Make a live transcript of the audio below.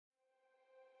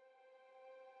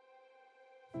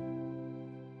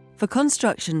For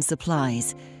construction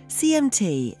supplies,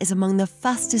 CMT is among the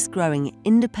fastest growing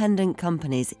independent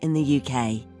companies in the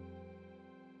UK.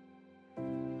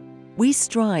 We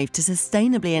strive to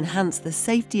sustainably enhance the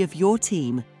safety of your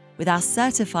team with our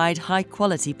certified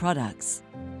high-quality products.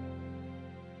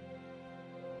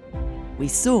 We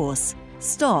source,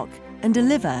 stock and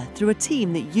deliver through a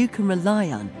team that you can rely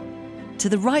on, to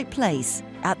the right place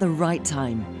at the right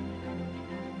time.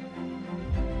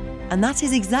 And that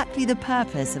is exactly the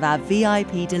purpose of our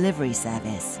VIP delivery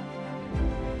service.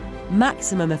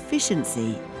 Maximum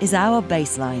efficiency is our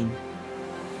baseline.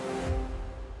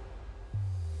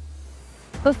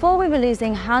 Before, we were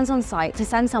losing hands on site to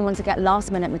send someone to get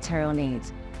last-minute material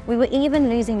needs. We were even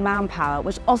losing manpower,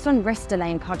 which often risked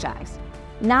delaying projects.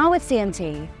 Now with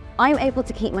CMT, I'm able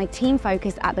to keep my team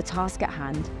focused at the task at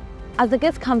hand, as the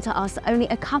goods come to us only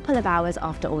a couple of hours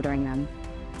after ordering them.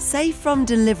 Safe from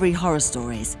delivery horror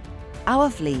stories,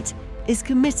 our fleet is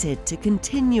committed to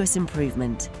continuous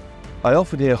improvement. I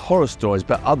often hear horror stories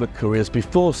about other couriers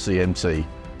before CMT.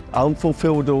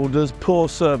 Unfulfilled orders, poor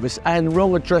service and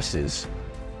wrong addresses.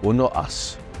 Well, not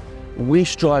us. We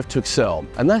strive to excel,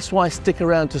 and that's why I stick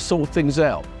around to sort things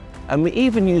out. And we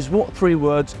even use what 3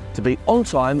 words to be on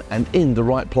time and in the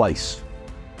right place.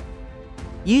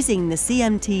 Using the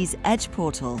CMT's Edge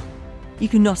portal, you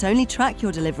can not only track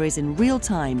your deliveries in real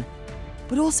time,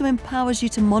 but also empowers you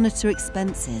to monitor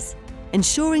expenses,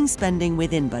 ensuring spending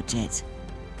within budget.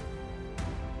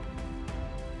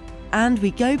 And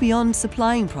we go beyond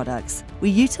supplying products. We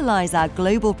utilise our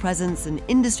global presence and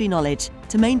industry knowledge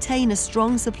to maintain a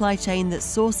strong supply chain that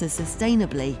sources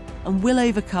sustainably and will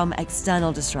overcome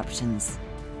external disruptions.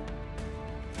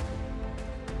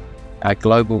 Our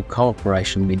global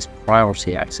cooperation means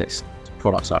priority access to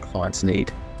products our clients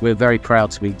need. We're very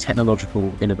proud to be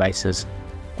technological innovators.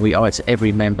 We owe it to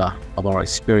every member of our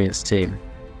experienced team.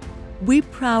 We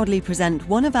proudly present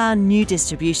one of our new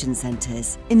distribution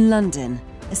centres in London,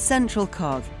 a central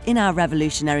cog in our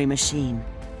revolutionary machine.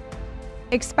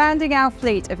 Expanding our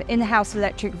fleet of in-house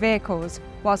electric vehicles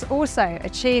whilst also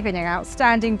achieving an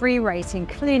outstanding BREE rating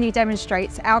clearly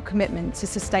demonstrates our commitment to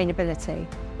sustainability.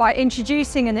 By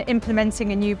introducing and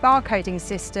implementing a new barcoding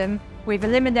system, we've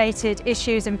eliminated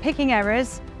issues in picking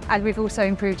errors, and we've also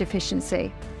improved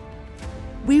efficiency.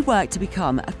 We work to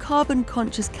become a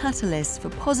carbon-conscious catalyst for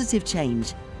positive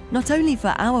change, not only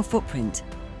for our footprint,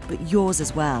 but yours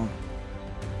as well.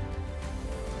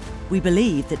 We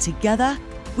believe that together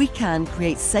we can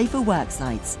create safer work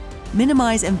sites,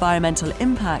 minimise environmental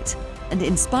impact, and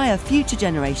inspire future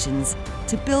generations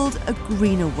to build a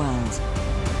greener world.